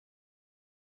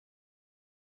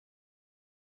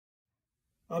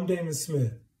I'm Damon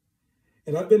Smith,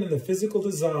 and I've been in the physical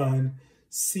design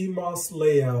CMOS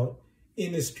layout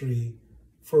industry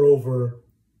for over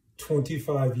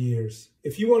 25 years.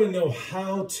 If you want to know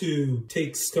how to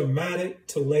take schematic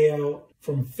to layout,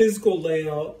 from physical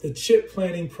layout, the chip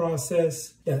planning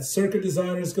process that circuit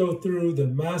designers go through, the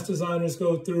mask designers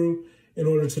go through in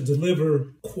order to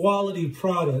deliver quality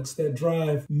products that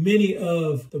drive many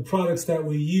of the products that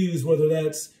we use, whether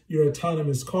that's your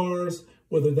autonomous cars,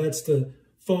 whether that's the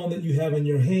phone that you have in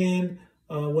your hand,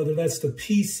 whether that's the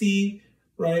PC,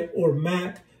 right, or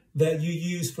Mac that you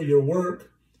use for your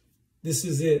work. This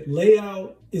is it.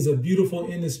 Layout is a beautiful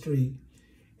industry.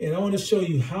 And I want to show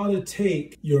you how to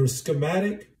take your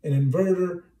schematic, an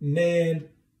inverter, NAND,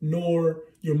 NOR,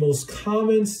 your most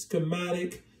common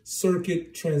schematic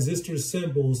circuit transistor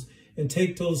symbols, and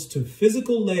take those to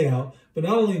physical layout. But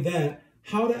not only that,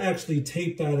 how to actually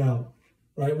tape that out,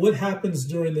 right? What happens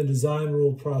during the design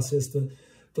rule process, the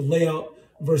layout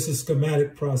versus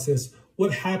schematic process?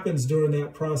 What happens during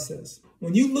that process?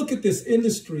 When you look at this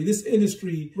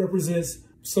industry represents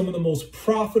some of the most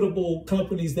profitable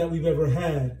companies that we've ever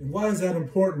had. And why is that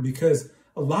important? Because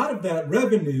a lot of that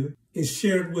revenue is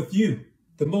shared with you.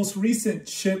 The most recent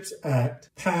CHIPS Act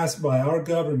passed by our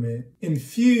government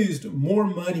infused more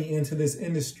money into this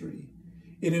industry.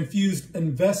 It infused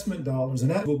investment dollars, and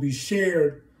that will be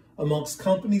shared amongst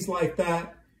companies like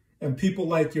that and people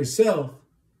like yourself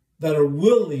that are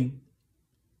willing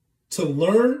to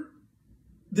learn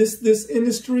this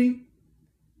industry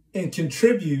and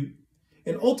contribute,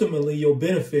 and ultimately you'll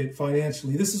benefit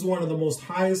financially. This is one of the most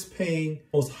highest paying,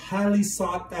 most highly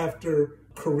sought after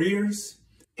careers.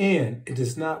 And it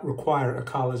does not require a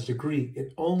college degree.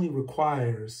 It only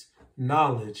requires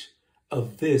knowledge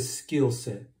of this skill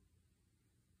set.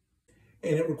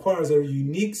 And it requires a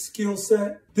unique skill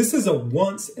set. This is a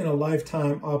once in a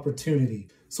lifetime opportunity.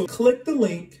 So click the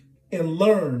link and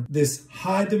learn this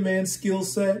high demand skill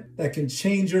set that can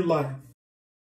change your life.